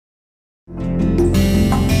Hello,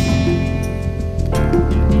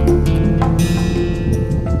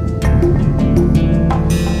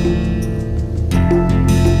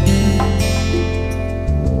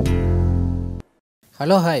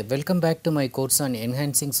 hi, welcome back to my course on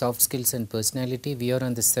enhancing soft skills and personality. We are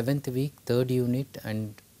on the 7th week, 3rd unit,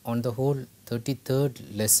 and on the whole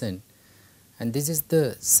 33rd lesson. And this is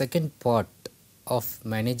the second part of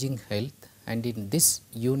managing health, and in this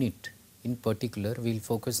unit in particular we will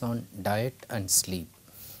focus on diet and sleep.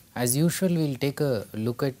 As usual, we will take a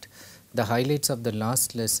look at the highlights of the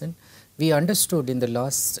last lesson. We understood in the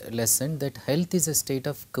last lesson that health is a state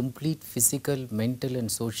of complete physical, mental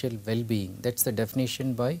and social well-being. That is the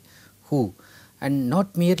definition by WHO, and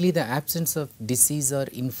not merely the absence of disease or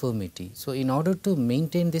infirmity. So, in order to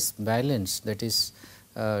maintain this balance, that is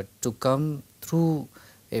to come through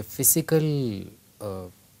a physical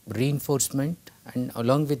reinforcement and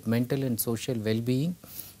along with mental and social well-being,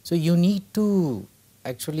 so you need to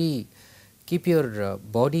actually keep your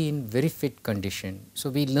body in very fit condition. So,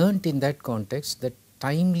 we learnt in that context that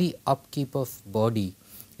timely upkeep of body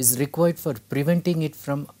is required for preventing it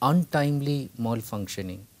from untimely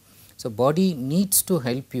malfunctioning. So, body needs to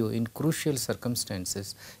help you in crucial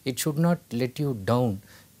circumstances. It should not let you down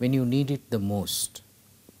when you need it the most.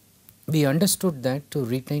 We understood that to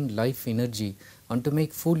retain life energy and to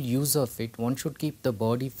make full use of it, one should keep the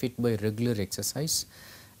body fit by regular exercise.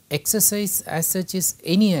 Exercise as such is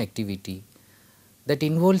any activity that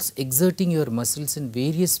involves exerting your muscles in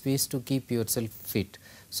various ways to keep yourself fit.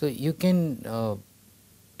 So, you can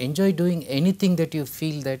enjoy doing anything that you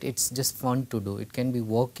feel that it is just fun to do. It can be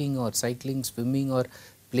walking or cycling, swimming or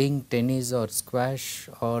playing tennis or squash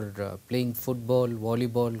or playing football,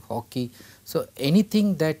 volleyball, hockey. So,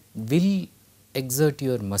 anything that will exert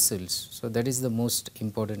your muscles. So, that is the most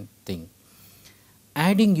important thing.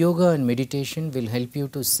 Adding yoga and meditation will help you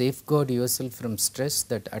to safeguard yourself from stress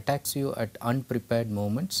that attacks you at unprepared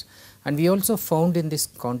moments. And we also found in this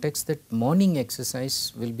context that morning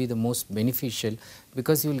exercise will be the most beneficial,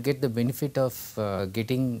 because you will get the benefit of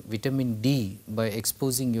getting vitamin D by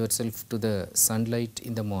exposing yourself to the sunlight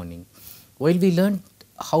in the morning. While we learned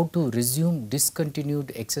how to resume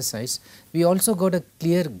discontinued exercise, we also got a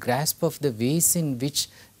clear grasp of the ways in which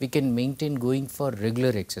we can maintain going for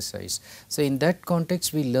regular exercise. So, in that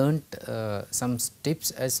context we learnt some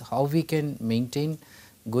tips as how we can maintain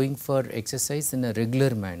going for exercise in a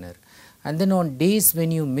regular manner. And then on days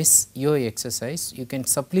when you miss your exercise, you can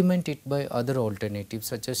supplement it by other alternatives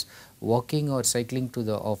such as walking or cycling to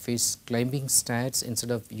the office, climbing stairs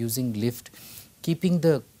instead of using lift, keeping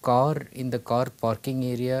the car in the car parking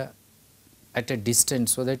area at a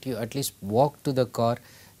distance so that you at least walk to the car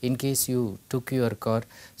in case you took your car.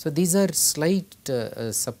 So, these are slight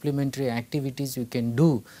supplementary activities you can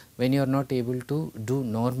do when you are not able to do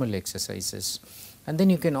normal exercises. And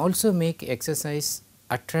then you can also make exercise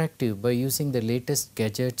attractive by using the latest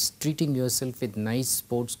gadgets, treating yourself with nice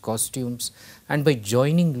sports costumes, and by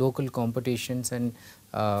joining local competitions and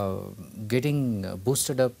getting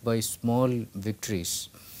boosted up by small victories.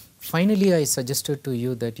 Finally, I suggested to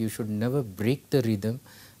you that you should never break the rhythm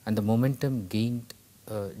and the momentum gained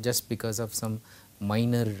just because of some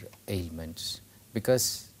minor ailments,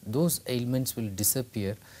 because those ailments will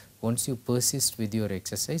disappear once you persist with your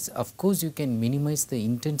exercise. Of course, you can minimize the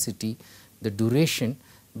intensity, the duration,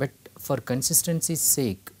 but for consistency's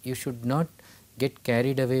sake, you should not get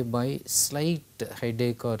carried away by slight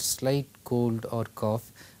headache or slight cold or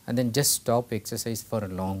cough and then just stop exercise for a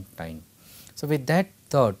long time. So, with that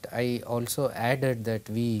thought, I also added that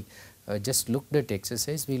we just looked at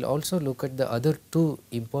exercise. We will also look at the other two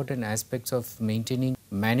important aspects of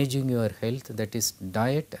managing your health, that is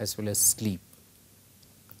diet as well as sleep.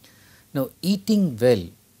 Now, eating well.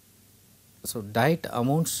 So, diet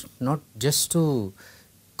amounts not just to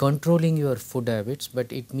controlling your food habits,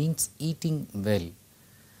 but it means eating well.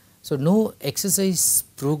 So, no exercise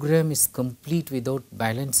program is complete without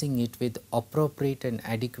balancing it with appropriate and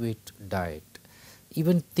adequate diet.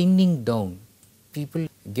 Even thinning down, people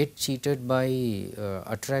get cheated by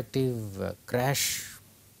attractive crash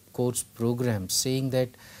course programs saying that,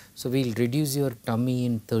 so we will reduce your tummy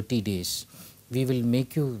in 30 days, we will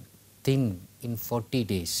make you thin in 40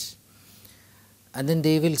 days. And then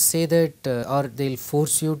they will say that or they will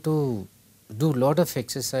force you to do lot of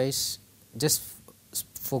exercise just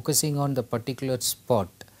focusing on the particular spot,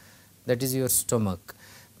 that is your stomach.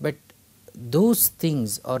 But those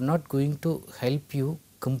things are not going to help you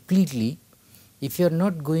completely if you are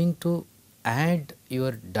not going to add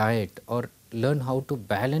your diet or learn how to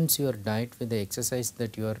balance your diet with the exercise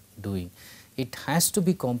that you are doing. It has to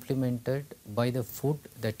be complemented by the food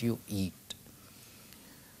that you eat.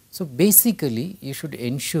 So basically you should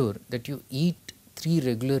ensure that you eat 3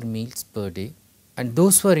 regular meals per day, and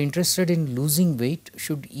those who are interested in losing weight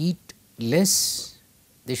should eat less.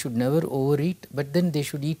 They should never overeat, but then they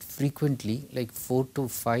should eat frequently, like 4 to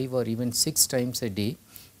 5 or even 6 times a day,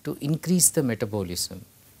 to increase the metabolism.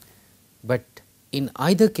 But in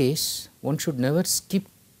either case, one should never skip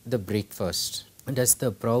the breakfast. And as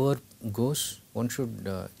the proverb goes, one should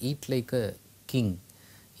eat like a king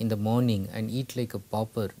in the morning and eat like a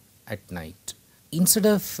pauper at night. Instead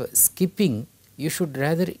of skipping, you should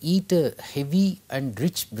rather eat a heavy and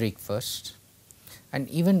rich breakfast, and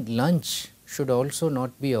even lunch should also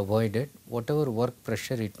not be avoided, whatever work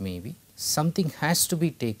pressure it may be. Something has to be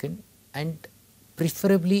taken, and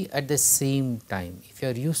preferably at the same time. If you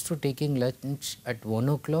are used to taking lunch at 1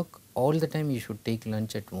 o'clock, all the time you should take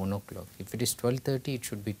lunch at 1 o'clock. If it is 12:30, it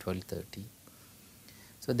should be 12:30.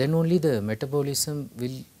 So then only the metabolism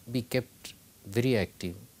will be kept very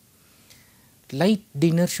active. Light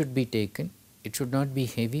dinner should be taken. It should not be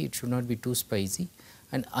heavy, it should not be too spicy,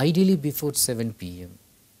 and ideally before 7 p.m.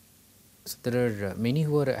 So there are many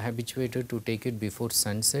who are habituated to take it before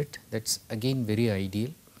sunset. That's again very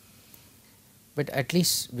ideal, but at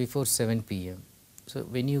least before 7 p.m. So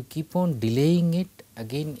when you keep on delaying it,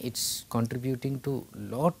 again it's contributing to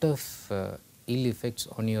lot of ill effects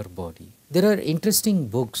on your body. There are interesting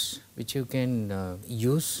books which you can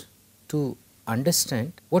use to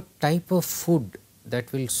understand what type of food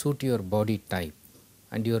that will suit your body type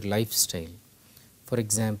and your lifestyle. For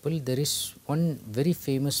example, there is one very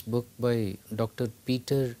famous book by Dr.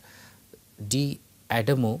 Peter D.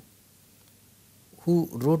 Adamo, who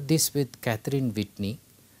wrote this with Catherine Whitney.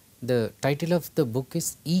 The title of the book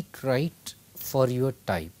is Eat Right for Your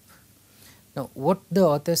Type. Now, what the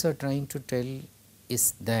authors are trying to tell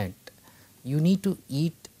is that you need to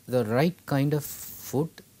eat the right kind of food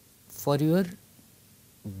for your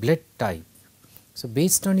blood type. So,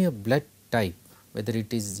 based on your blood type, whether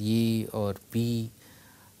it is A or B,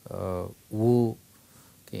 O,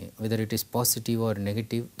 okay, whether it is positive or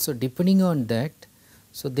negative. So, depending on that,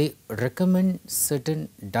 so they recommend certain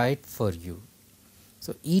diet for you.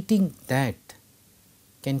 So, eating that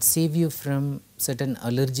can save you from certain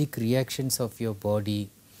allergic reactions of your body,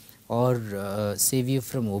 or save you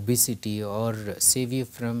from obesity, or save you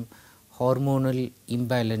from hormonal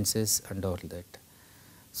imbalances and all that.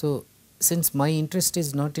 So, since my interest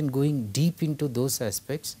is not in going deep into those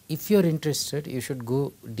aspects, if you are interested, you should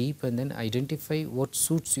go deep and then identify what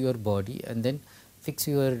suits your body and then fix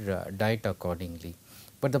your diet accordingly.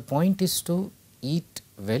 But the point is to eat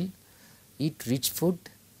well, eat rich food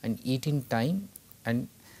and eat in time, and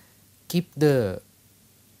keep the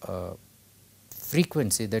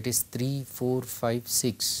frequency, that is 3, 4, 5,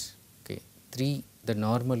 6, okay, 3 the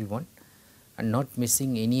normal one and not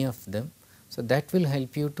missing any of them. So, that will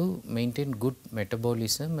help you to maintain good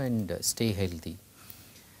metabolism and stay healthy.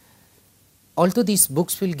 Although these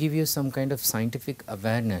books will give you some kind of scientific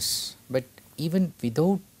awareness, but even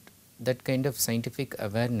without that kind of scientific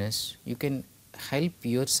awareness, you can help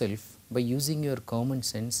yourself by using your common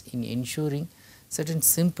sense in ensuring certain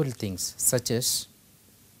simple things, such as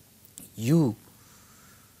you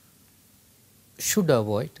should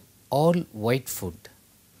avoid all white food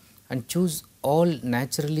and choose all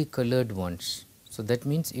naturally colored ones. So, that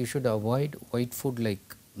means you should avoid white food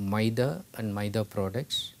like maida and maida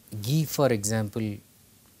products. Ghee, for example,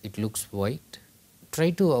 it looks white.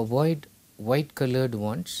 Try to avoid white colored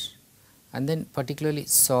ones, and then particularly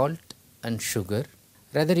salt and sugar.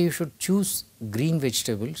 Rather, you should choose green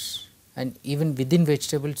vegetables, and even within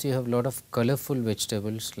vegetables you have a lot of colorful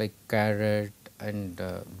vegetables like carrot and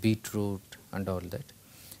beetroot and all that,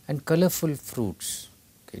 and colorful fruits,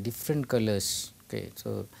 okay, different colors, okay.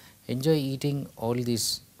 So, enjoy eating all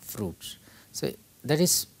these fruits. So, that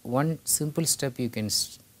is one simple step you can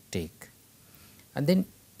take. And then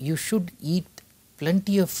you should eat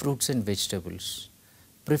plenty of fruits and vegetables,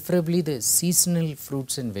 preferably the seasonal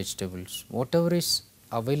fruits and vegetables, whatever is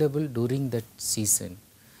available during that season.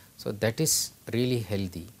 So, that is really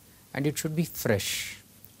healthy, and it should be fresh.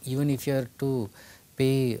 Even if you are to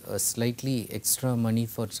pay slightly extra money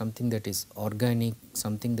for something that is organic,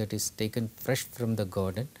 something that is taken fresh from the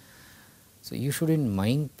garden, so you shouldn't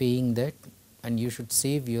mind paying that, and you should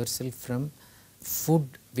save yourself from food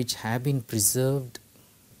which have been preserved,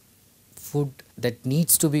 food that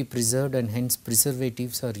needs to be preserved, and hence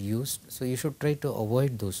preservatives are used. So, you should try to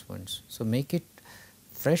avoid those ones. So, make it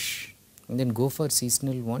fresh and then go for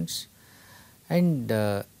seasonal ones, and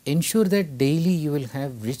ensure that daily you will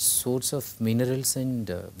have rich source of minerals and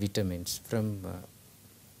vitamins from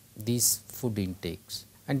these food intakes,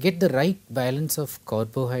 and get the right balance of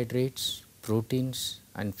carbohydrates, proteins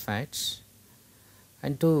and fats,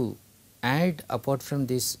 and to add apart from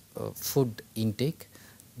this food intake,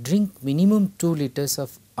 drink minimum 2 liters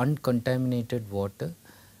of uncontaminated water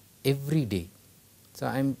every day. So,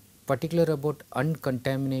 I am particular about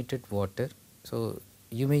uncontaminated water. So,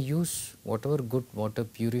 you may use whatever good water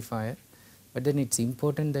purifier, but then it is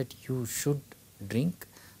important that you should drink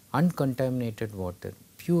uncontaminated water,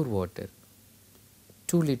 pure water,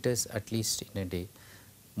 2 liters at least in a day.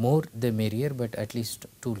 More the merrier, but at least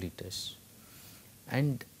 2 liters.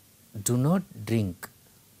 And do not drink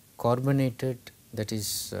carbonated, that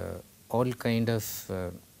is all kind of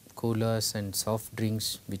colas and soft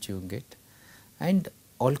drinks which you get, and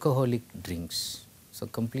alcoholic drinks. So,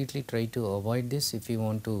 completely try to avoid this if you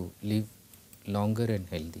want to live longer and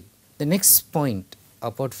healthy. The next point,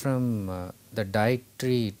 apart from the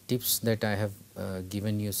dietary tips that I have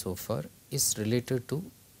given you so far, is related to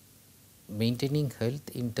maintaining health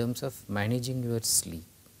in terms of managing your sleep.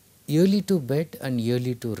 Early to bed and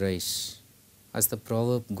early to rise, as the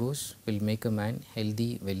proverb goes, will make a man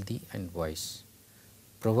healthy, wealthy and wise,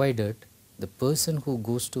 provided the person who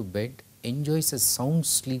goes to bed enjoys a sound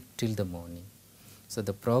sleep till the morning. So,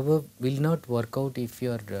 the proverb will not work out if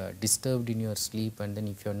you are disturbed in your sleep and then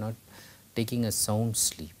if you are not taking a sound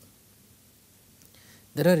sleep.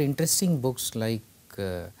 There are interesting books like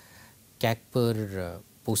Kakper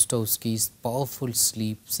Postowski's Powerful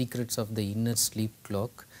Sleep, Secrets of the Inner Sleep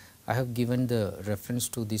Clock. I have given the reference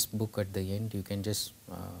to this book at the end. You can just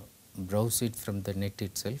browse it from the net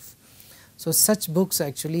itself. So, such books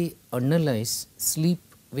actually analyze sleep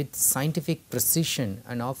with scientific precision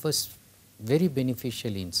and offers very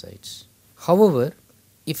beneficial insights. However,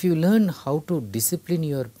 if you learn how to discipline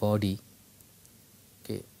your body,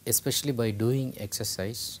 okay, especially by doing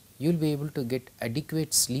exercise, you will be able to get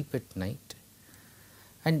adequate sleep at night.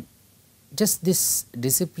 And just this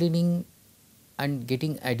disciplining and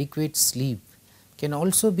getting adequate sleep can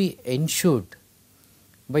also be ensured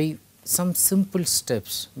by some simple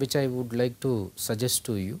steps which I would like to suggest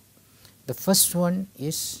to you. The first one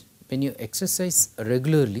is, when you exercise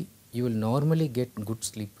regularly, you will normally get good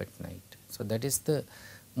sleep at night. So, that is the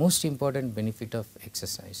most important benefit of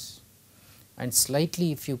exercise. And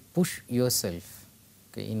slightly if you push yourself,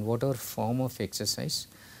 okay, in whatever form of exercise,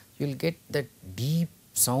 you will get that deep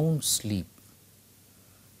sound sleep.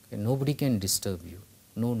 Okay, nobody can disturb you,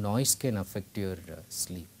 no noise can affect your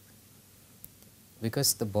sleep,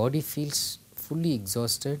 because the body feels fully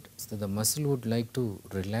exhausted, so the muscle would like to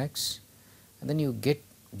relax and then you get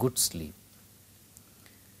good sleep.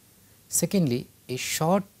 Secondly, a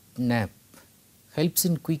short nap helps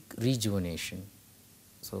in quick rejuvenation.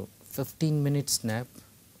 So, 15 minutes nap,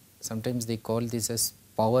 sometimes they call this as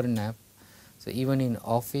power nap. So, even in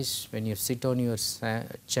office, when you sit on your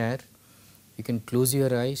chair, you can close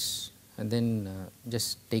your eyes and then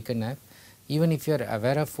just take a nap. Even if you are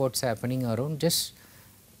aware of what is happening around, just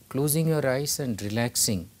closing your eyes and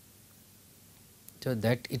relaxing, so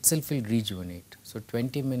that itself will rejuvenate. So,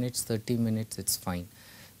 20 minutes, 30 minutes, it is fine.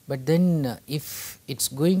 But then if it is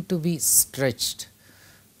going to be stretched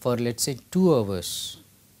for, let us say, 2 hours,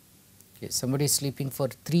 okay, somebody is sleeping for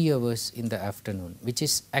 3 hours in the afternoon, which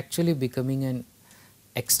is actually becoming an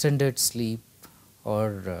extended sleep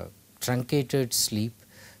or truncated sleep.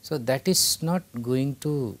 So, that is not going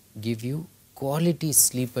to give you quality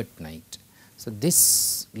sleep at night. So,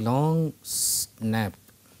 this long nap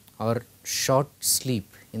or short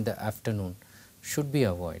sleep in the afternoon should be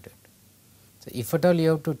avoided. So, if at all you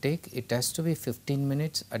have to take, it has to be 15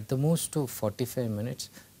 minutes, at the most to 45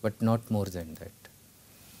 minutes, but not more than that.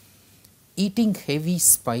 Eating heavy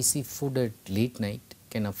spicy food at late night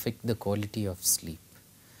can affect the quality of sleep.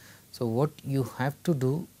 So, what you have to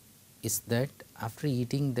do is that after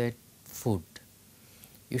eating that food,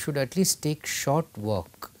 you should at least take short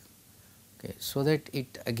walk, okay, so that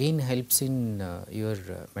it again helps in your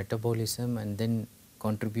metabolism and then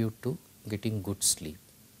contribute to getting good sleep.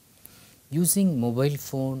 Using mobile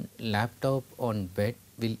phone, laptop on bed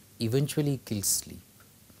will eventually kill sleep,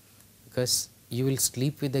 because you will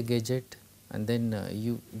sleep with the gadget and then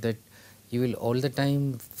you will all the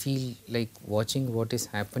time feel like watching what is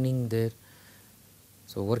happening there.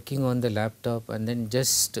 So, working on the laptop and then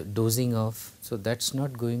just dozing off, so that is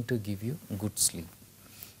not going to give you good sleep.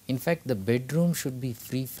 In fact, the bedroom should be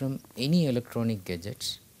free from any electronic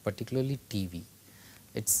gadgets, particularly TV.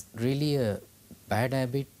 It is really a bad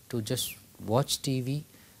habit to just watch TV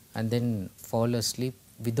and then fall asleep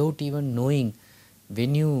without even knowing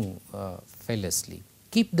when you fell asleep.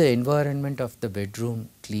 Keep the environment of the bedroom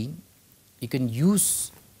clean. You can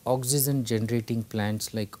use oxygen generating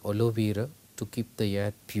plants like aloe vera to keep the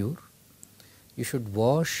air pure. You should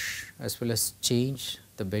wash as well as change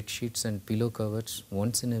the bed sheets and pillow covers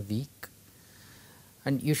once in a week.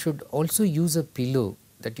 And you should also use a pillow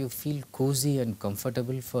that you feel cozy and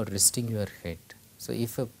comfortable for resting your head. So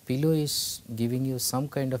if a pillow is giving you some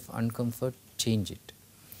kind of uncomfort, change it.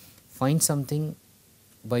 Find something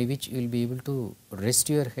by which you will be able to rest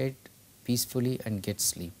your head peacefully and get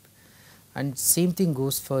sleep. And same thing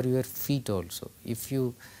goes for your feet also. If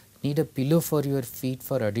you need a pillow for your feet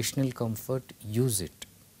for additional comfort, use it.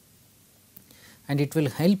 And it will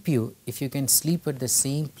help you if you can sleep at the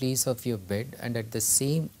same place of your bed and at the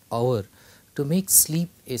same hour to make sleep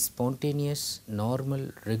a spontaneous,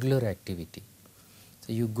 normal, regular activity.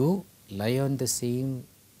 So you go lie on the same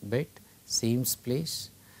bed, same place,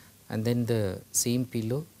 and then the same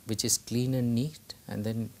pillow which is clean and neat, and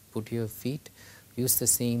then put your feet, use the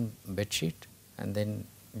same bed sheet, and then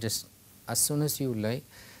just as soon as you lie,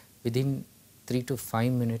 within 3 to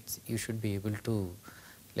 5 minutes you should be able to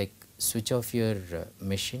like switch off your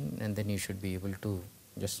machine, and then you should be able to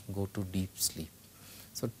just go to deep sleep.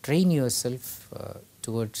 So train yourself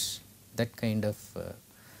towards that kind of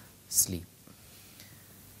sleep.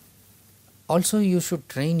 Also, you should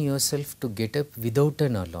train yourself to get up without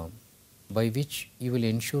an alarm, by which you will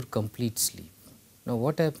ensure complete sleep. Now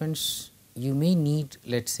what happens, you may need,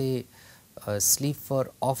 let's say, sleep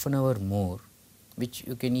for half an hour more, which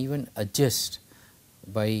you can even adjust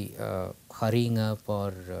by hurrying up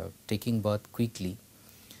or taking bath quickly.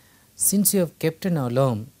 Since you have kept an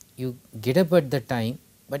alarm, you get up at the time,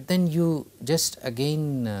 but then you just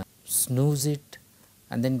again snooze it,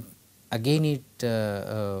 and then again it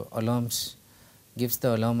alarms, gives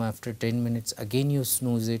the alarm after 10 minutes, again you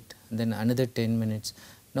snooze it, and then another 10 minutes.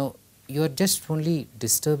 Now you are just only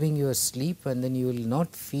disturbing your sleep, and then you will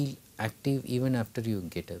not feel active even after you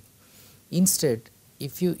get up. Instead,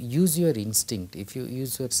 if you use your instinct, if you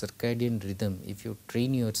use your circadian rhythm, if you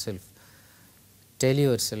train yourself, tell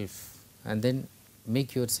yourself, and then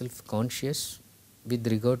make yourself conscious with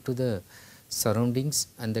regard to the surroundings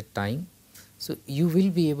and the time, so you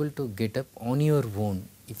will be able to get up on your own.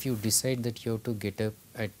 If you decide that you have to get up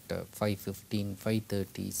at 5:15,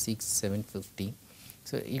 5:30, 6, 7:15,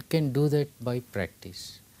 so you can do that by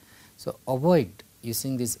practice. So avoid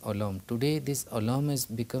using this alarm. Today this alarm has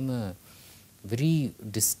become a very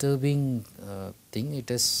disturbing thing. It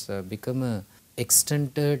has become a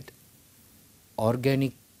extended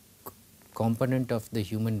organic component of the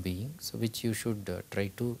human being, so which you should try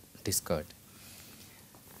to discard.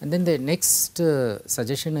 And then the next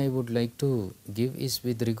suggestion I would like to give is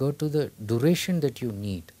with regard to the duration that you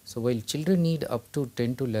need. So while children need up to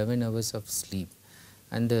 10 to 11 hours of sleep,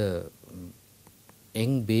 and the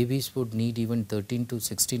young babies would need even 13 to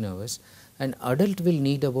 16 hours, an adult will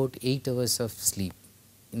need about 8 hours of sleep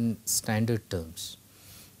in standard terms.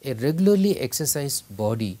 A regularly exercised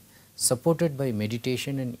body supported by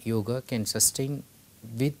meditation and yoga can sustain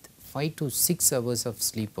with 5 to 6 hours of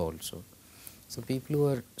sleep also. So people who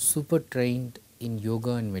are super trained in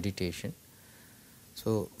yoga and meditation,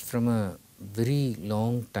 so from a very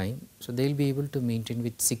long time, so they will be able to maintain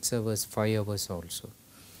with 6 hours, 5 hours also.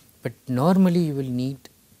 But normally you will need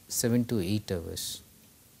 7 to 8 hours.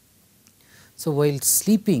 So while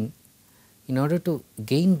sleeping, in order to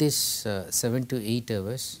gain this 7 to 8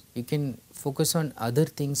 hours, you can focus on other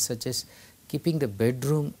things such as keeping the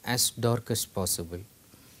bedroom as dark as possible,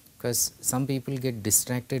 because some people get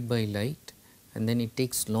distracted by light and then it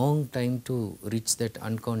takes long time to reach that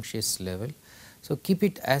unconscious level. So keep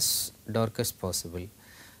it as dark as possible.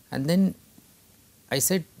 And then I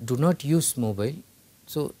said do not use mobile.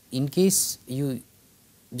 So in case you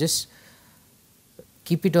just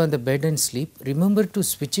keep it on the bed and sleep, remember to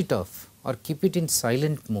switch it off or keep it in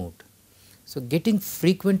silent mode. So getting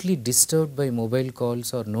frequently disturbed by mobile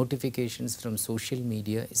calls or notifications from social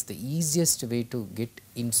media is the easiest way to get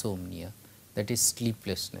insomnia, that is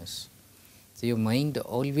sleeplessness. So your mind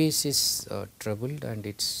always is troubled and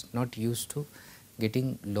it's not used to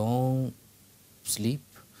getting long sleep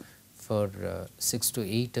for 6 to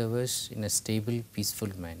 8 hours in a stable, peaceful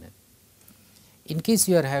manner. In case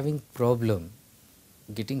you are having problem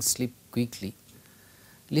getting sleep quickly,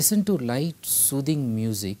 listen to light soothing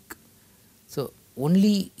music. So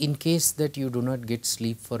only in case that you do not get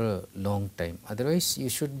sleep for a long time, otherwise you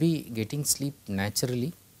should be getting sleep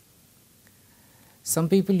naturally. Some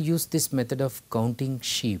people use this method of counting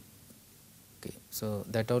sheep. Okay, so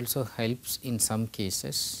that also helps in some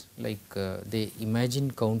cases, like they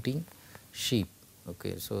imagine counting sheep.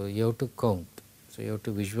 Okay, so you have to count. So you have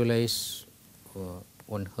to visualize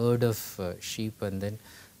one herd of sheep, and then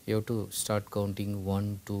you have to start counting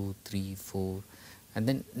 1, 2, 3, 4, and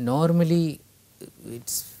then normally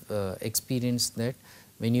it's experienced that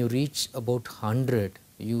when you reach about 100,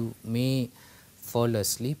 You may fall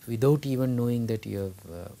asleep without even knowing that you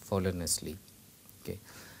have fallen asleep. Okay.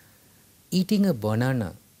 Eating a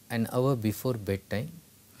banana an hour before bedtime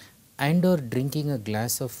and or drinking a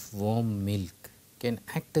glass of warm milk can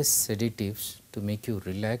act as sedatives to make you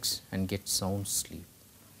relax and get sound sleep.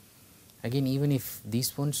 Again, even if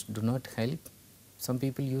these ones do not help, some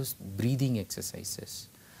people use breathing exercises.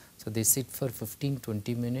 So they sit for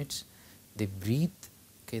 15-20 minutes, they breathe,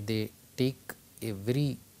 okay, they take a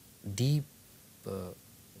very deep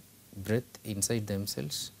breath inside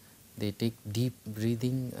themselves, they take deep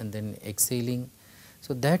breathing and then exhaling.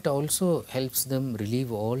 So that also helps them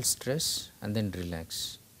relieve all stress and then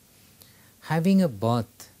relax. Having a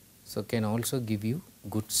bath so can also give you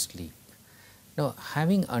good sleep. Now,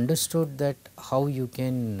 having understood that how you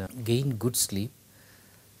can gain good sleep,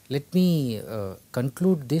 let me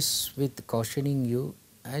conclude this with cautioning you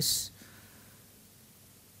as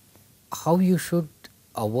how you should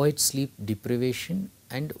avoid sleep deprivation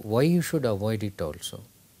and why you should avoid it also.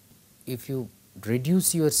 If you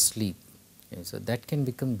reduce your sleep, so that can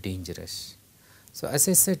become dangerous. So as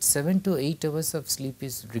I said, 7 to 8 hours of sleep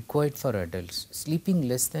is required for adults. Sleeping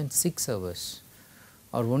less than 6 hours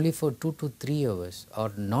or only for 2 to 3 hours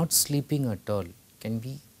or not sleeping at all can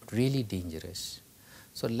be really dangerous.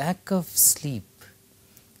 So lack of sleep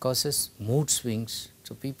causes mood swings,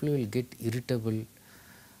 so people will get irritable,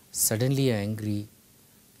 suddenly angry,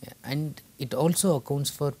 and it also accounts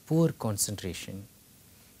for poor concentration.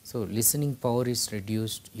 So listening power is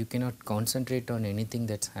reduced, you cannot concentrate on anything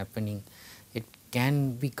that's happening. It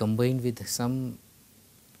can be combined with some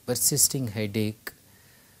persisting headache.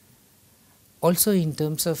 Also in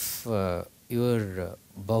terms of your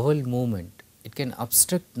bowel movement, it can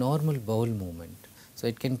obstruct normal bowel movement. So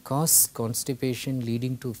it can cause constipation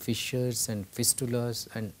leading to fissures and fistulas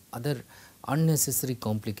and other unnecessary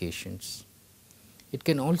complications. It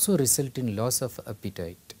can also result in loss of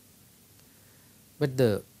appetite. But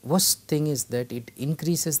the worst thing is that it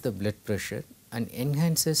increases the blood pressure and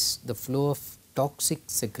enhances the flow of toxic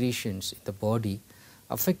secretions in the body,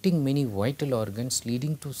 affecting many vital organs,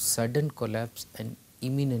 leading to sudden collapse and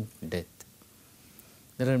imminent death.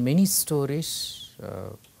 There are many stories.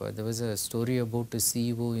 There was a story about a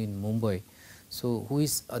CEO in Mumbai, so who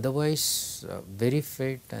is otherwise very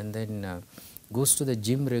fit and then goes to the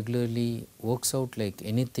gym regularly, works out like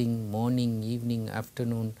anything, morning, evening,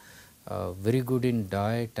 afternoon, very good in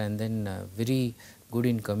diet and then very good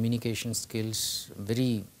in communication skills,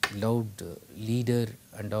 very loud leader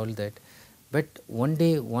and all that. But one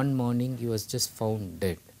day, one morning, he was just found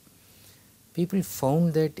dead. People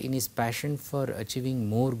found that in his passion for achieving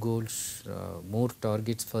more goals, more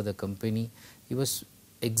targets for the company, he was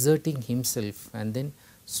exerting himself and then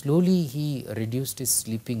slowly he reduced his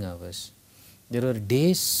sleeping hours. There were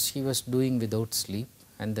days he was doing without sleep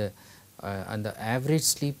and the average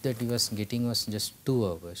sleep that he was getting was just 2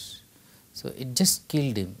 hours. So it just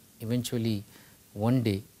killed him eventually one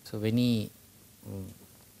day. So when he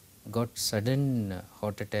got sudden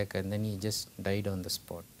heart attack and then he just died on the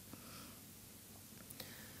spot.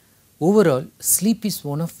 Overall, sleep is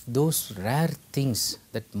one of those rare things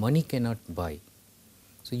that money cannot buy.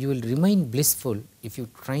 So you will remain blissful if you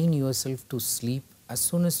train yourself to sleep as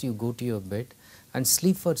soon as you go to your bed and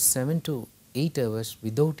sleep for 7 to 8 hours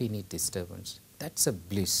without any disturbance. That's a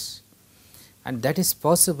bliss. And that is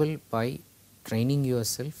possible by training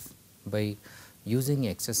yourself, by using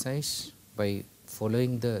exercise, by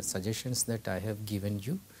following the suggestions that I have given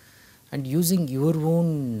you and using your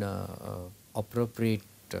own appropriate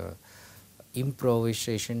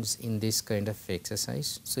improvisations in this kind of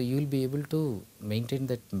exercise. So you will be able to maintain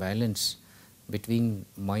that balance between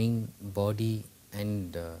mind, body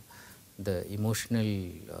and the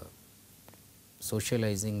emotional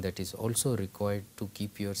socializing that is also required to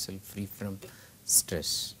keep yourself free from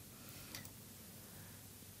stress.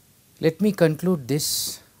 Let me conclude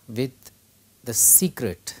this with the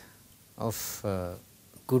secret of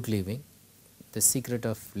good living, the secret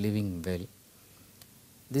of living well.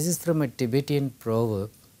 This is from a Tibetan proverb.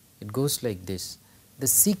 It goes like this: the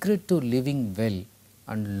secret to living well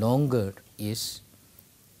and longer is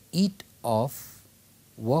eat off,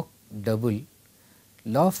 walk double,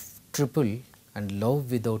 laugh triple and love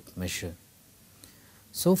without measure.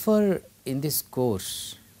 So far in this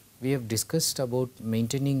course, we have discussed about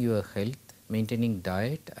maintaining your health, maintaining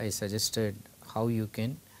diet. I suggested how you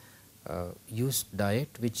can use diet,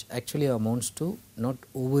 which actually amounts to not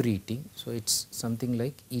overeating. So it's something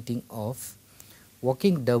like eating off.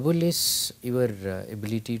 Walking double is your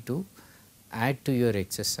ability to add to your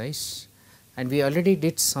exercise, and we already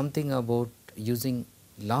did something about using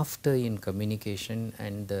laughter in communication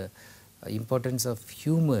and the importance of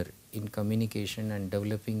humor in communication and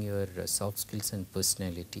developing your soft skills and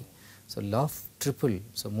personality. So laugh triple,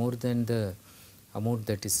 so more than the amount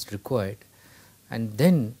that is required. And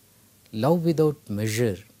then love without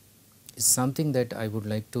measure is something that I would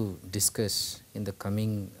like to discuss in the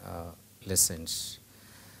coming lessons.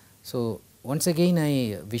 So once again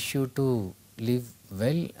I wish you to live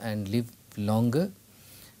well and live longer.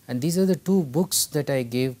 And these are the two books that I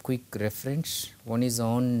gave quick reference. One is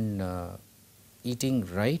on eating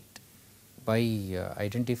right by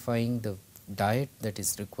identifying the diet that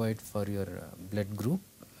is required for your blood group,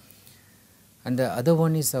 and the other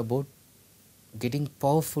one is about getting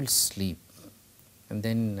powerful sleep and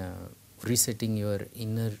then resetting your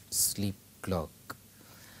inner sleep clock.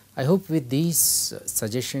 I hope with these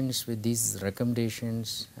suggestions, with these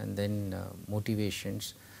recommendations and then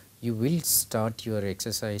motivations, you will start your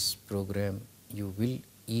exercise program, you will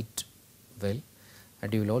eat well,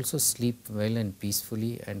 and you will also sleep well and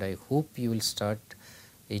peacefully, and I hope you will start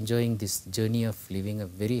enjoying this journey of living a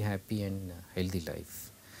very happy and healthy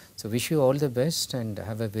life. So wish you all the best and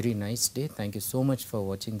have a very nice day. Thank you so much for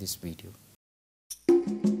watching this video.